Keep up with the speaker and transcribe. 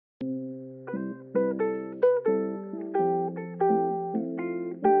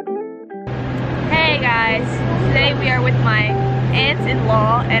today we are with my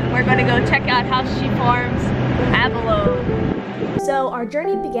aunt-in-law and we're going to go check out how she farms abalone. So our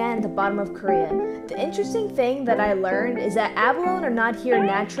journey began at the bottom of Korea. The interesting thing that I learned is that abalone are not here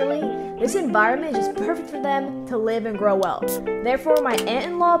naturally. This environment is just perfect for them to live and grow well. Therefore, my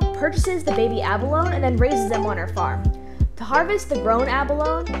aunt-in-law purchases the baby abalone and then raises them on her farm. To harvest the grown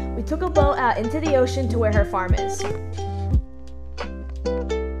abalone, we took a boat out into the ocean to where her farm is.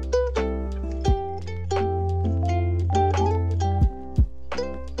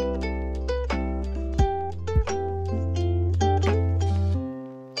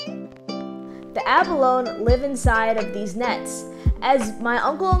 The abalone live inside of these nets. As my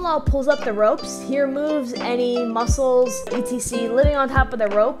uncle-in-law pulls up the ropes, he removes any mussels, etc. living on top of the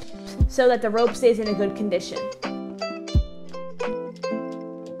rope so that the rope stays in a good condition.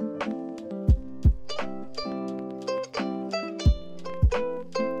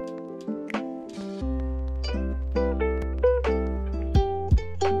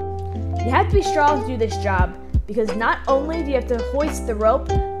 You have to be strong to do this job, because not only do you have to hoist the rope,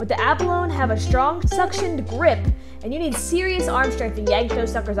 but the abalone have a strong suctioned grip, and you need serious arm strength to yank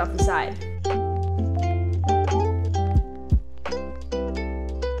those suckers off the side.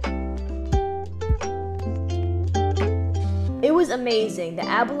 It was amazing. The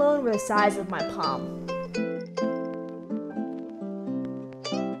abalone were the size of my palm.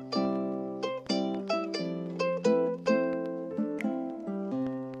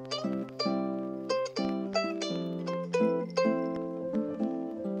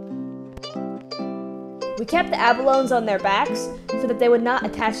 We kept the abalones on their backs so that they would not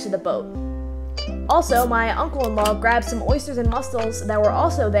attach to the boat. Also, my uncle-in-law grabbed some oysters and mussels that were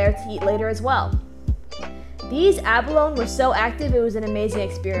also there to eat later as well. These abalone were so active, it was an amazing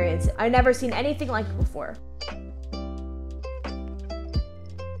experience. I've never seen anything like it before.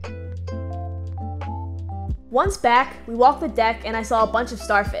 Once back, we walked the deck and I saw a bunch of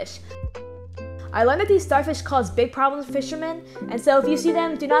starfish. I learned that these starfish cause big problems for fishermen, and so if you see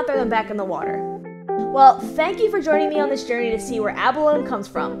them, do not throw them back in the water. Well, thank you for joining me on this journey to see where abalone comes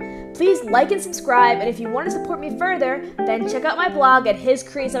from. Please like and subscribe, and if you want to support me further, then check out my blog at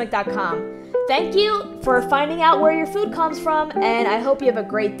hiskoreanstomach.com. Thank you for finding out where your food comes from, and I hope you have a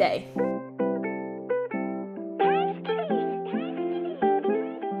great day.